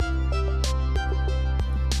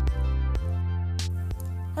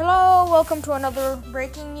welcome to another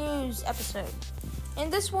breaking news episode. In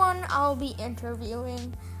this one, I'll be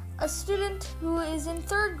interviewing a student who is in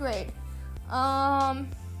third grade.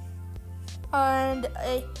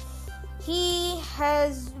 He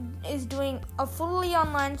is doing a fully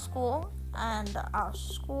online school, and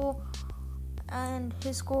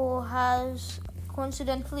his school has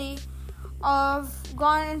coincidentally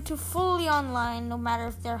gone into fully online. No matter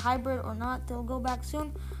if they're hybrid or not, they'll go back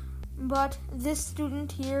soon. But this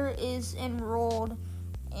student here is enrolled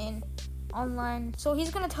in online. So he's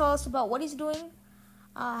going to tell us about what he's doing,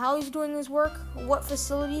 how he's doing his work, what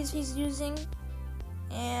facilities he's using,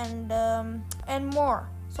 and more.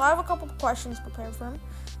 So I have a couple of questions prepared for him,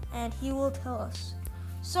 and he will tell us.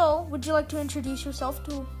 So, would you like to introduce yourself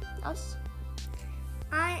to us?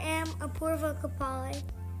 I am Apurva Kapale.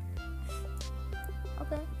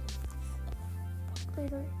 Okay.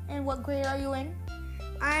 And what grade are you in?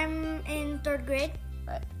 I'm in third grade.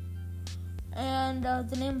 Right. And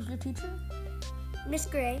the name of your teacher? Miss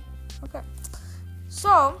Gray. Okay.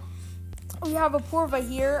 So, we have Apurva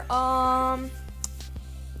here.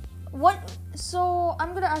 So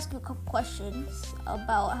I'm gonna ask you a couple questions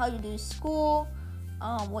about how you do school,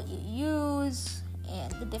 what you use,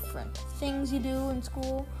 and the different things you do in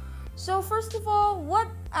school. So first of all, what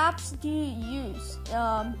apps do you use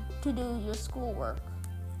to do your schoolwork?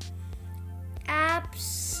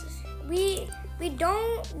 Apps. We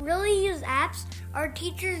don't really use apps. Our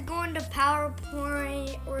teachers go into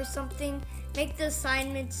PowerPoint or something, make the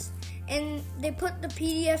assignments, and they put the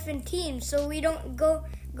PDF in Teams, so we don't go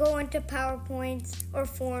into PowerPoints or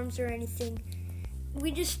forms or anything.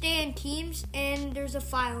 We just stay in Teams, and there's a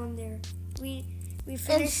file in there. We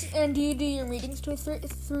finish. And do you do your meetings through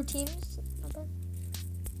Teams? Okay.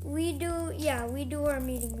 We do our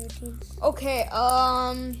meeting routines. Okay.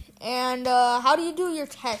 And how do you do your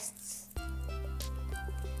tests?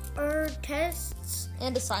 Our tests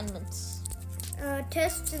and assignments.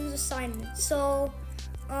 Tests and assignments. So,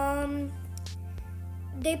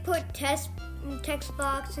 they put text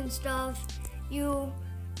box and stuff. You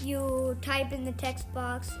type in the text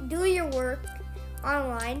box, do your work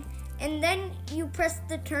online, and then you press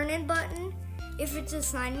the turn in button if it's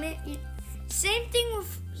assignment. Same thing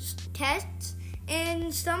with tests,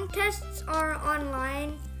 and some tests are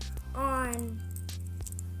online on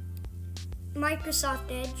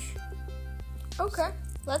Microsoft Edge. Okay,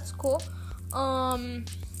 that's cool.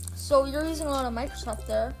 So you're using a lot of Microsoft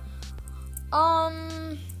there.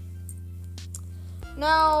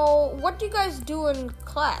 Now, what do you guys do in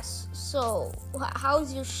class? So,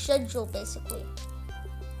 how's your schedule, basically?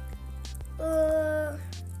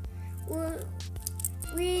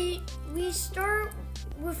 We start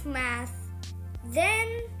with math.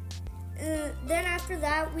 Then after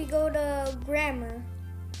that, we go to grammar.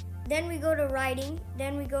 Then we go to writing.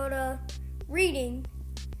 Then we go to reading.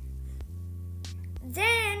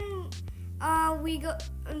 Then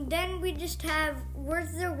we just have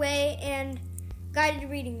words their way and guided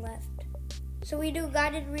reading left. So we do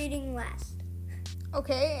guided reading last.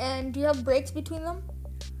 Okay, and do you have breaks between them?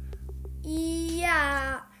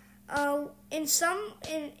 Yeah. In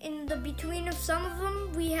the between of some of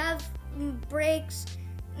them, we have breaks.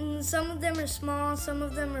 Some of them are small, some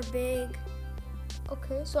of them are big.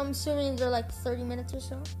 Okay, so I'm assuming they're like 30 minutes or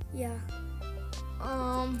so? Yeah.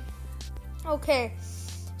 Okay.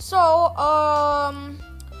 So,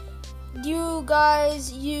 do you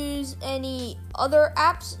guys use any other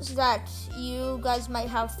apps that you guys might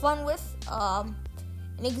have fun with? An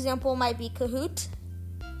example might be Kahoot.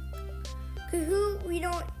 Kahoot we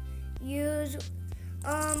don't use,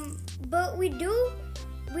 but we do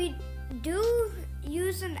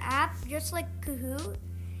use an app just like Kahoot,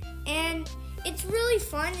 and it's really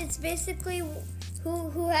fun. It's basically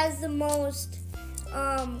who has the most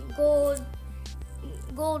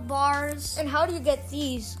gold bars. And how do you get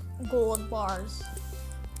these gold bars?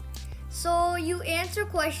 So you answer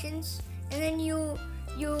questions, and then you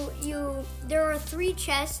there are 3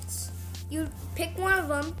 chests. You pick one of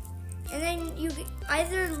them, and then you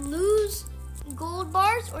either lose gold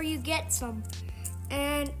bars or you get some,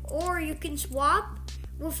 or you can swap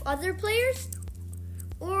with other players,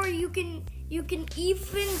 or you can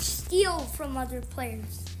even steal from other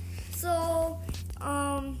players. So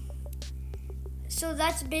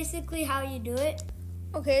that's basically how you do it.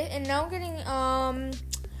 Okay, and now getting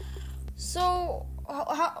so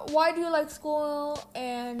why do you like school,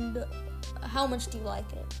 and how much do you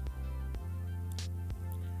like it?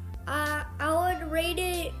 I would rate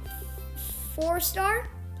it 4-star.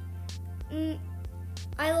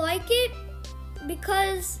 I like it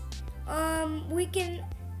because we can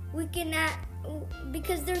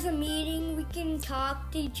because there's a meeting, we can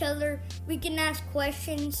talk to each other, we can ask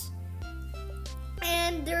questions,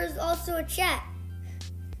 and there's also a chat.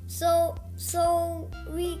 So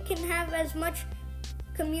we can have as much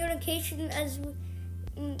communication as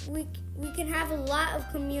we can have a lot of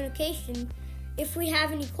communication if we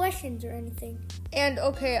have any questions or anything. And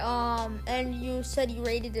okay, and you said you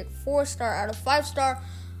rated it 4-star out of 5-star.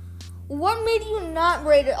 What made you not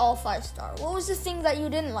rate it all 5-star? What was the thing that you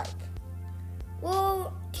didn't like?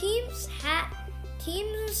 Well, Teams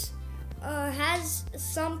has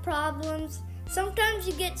some problems. Sometimes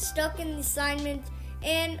you get stuck in the assignment,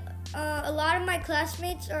 and a lot of my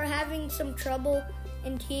classmates are having some trouble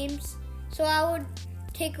in Teams. So I would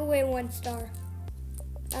take away 1 star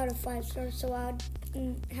out of 5 stars. So I would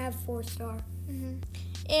have 4-star. Mm-hmm.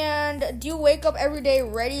 And do you wake up every day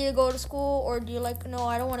ready to go to school, or do you no,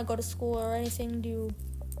 I don't want to go to school or anything?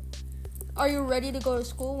 Are you ready to go to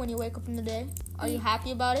school when you wake up in the day? Are you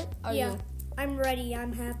happy about it? I'm ready.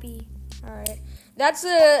 I'm happy. All right. That's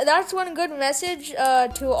one good message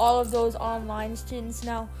to all of those online students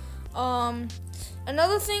now.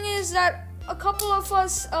 Another thing is that a couple of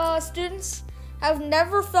us students have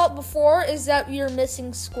never felt before is that you're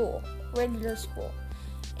missing school, regular school.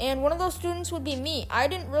 And one of those students would be me. I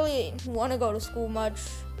didn't really want to go to school much,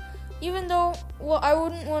 even though, well, I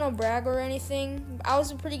wouldn't want to brag or anything. I was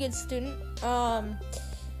a pretty good student,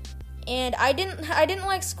 and I didn't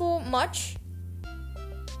like school much.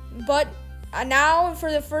 But now,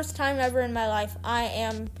 for the first time ever in my life, I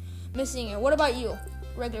am missing it. What about you?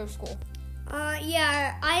 Regular school?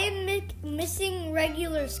 Yeah, I am missing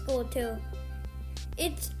regular school too.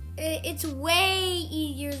 It's way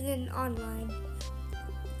easier than online.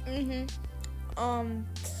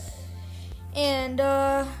 And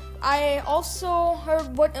I also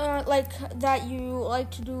heard that you like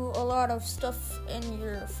to do a lot of stuff in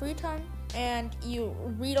your free time, and you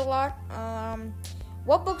read a lot.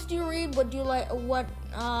 What books do you read? What do you like? What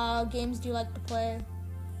games do you like to play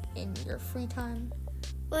in your free time?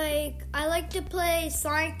 I like to play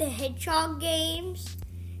Sonic the Hedgehog games.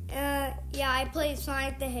 I play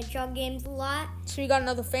Sonic the Hedgehog games a lot. So you got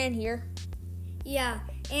another fan here.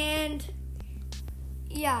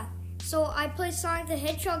 So I play Sonic the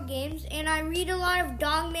Hedgehog games, and I read a lot of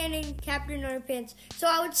Dogman and Captain Underpants. So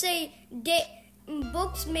I would say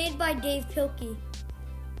books made by Dave Pilkey.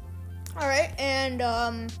 All right, and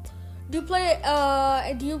do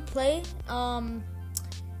you play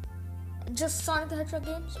just Sonic the Hedgehog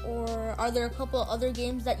games, or are there a couple of other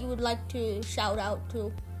games that you would like to shout out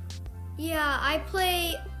to? Yeah, I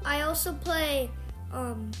also play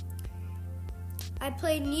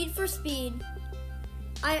Need for Speed.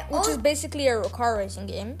 Which is basically a car racing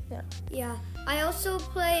game. Yeah. I also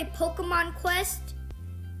play Pokemon Quest,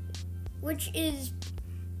 which is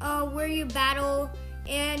where you battle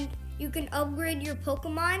and you can upgrade your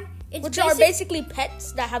Pokemon. Which are basically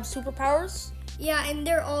pets that have superpowers. Yeah, and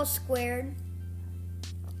they're all squared.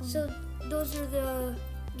 So those are the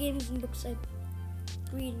games and books I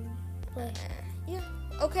read and play. Yeah.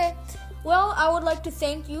 Okay. Well, I would like to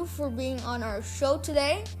thank you for being on our show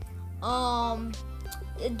today.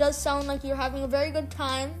 It does sound like you're having a very good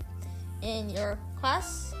time in your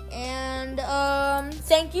class, and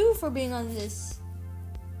thank you for being on this.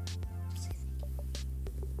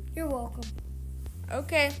 You're welcome.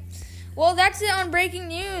 Okay. Well, that's it on Breaking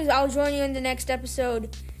News. I'll join you in the next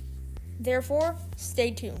episode. Therefore,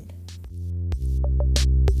 stay tuned.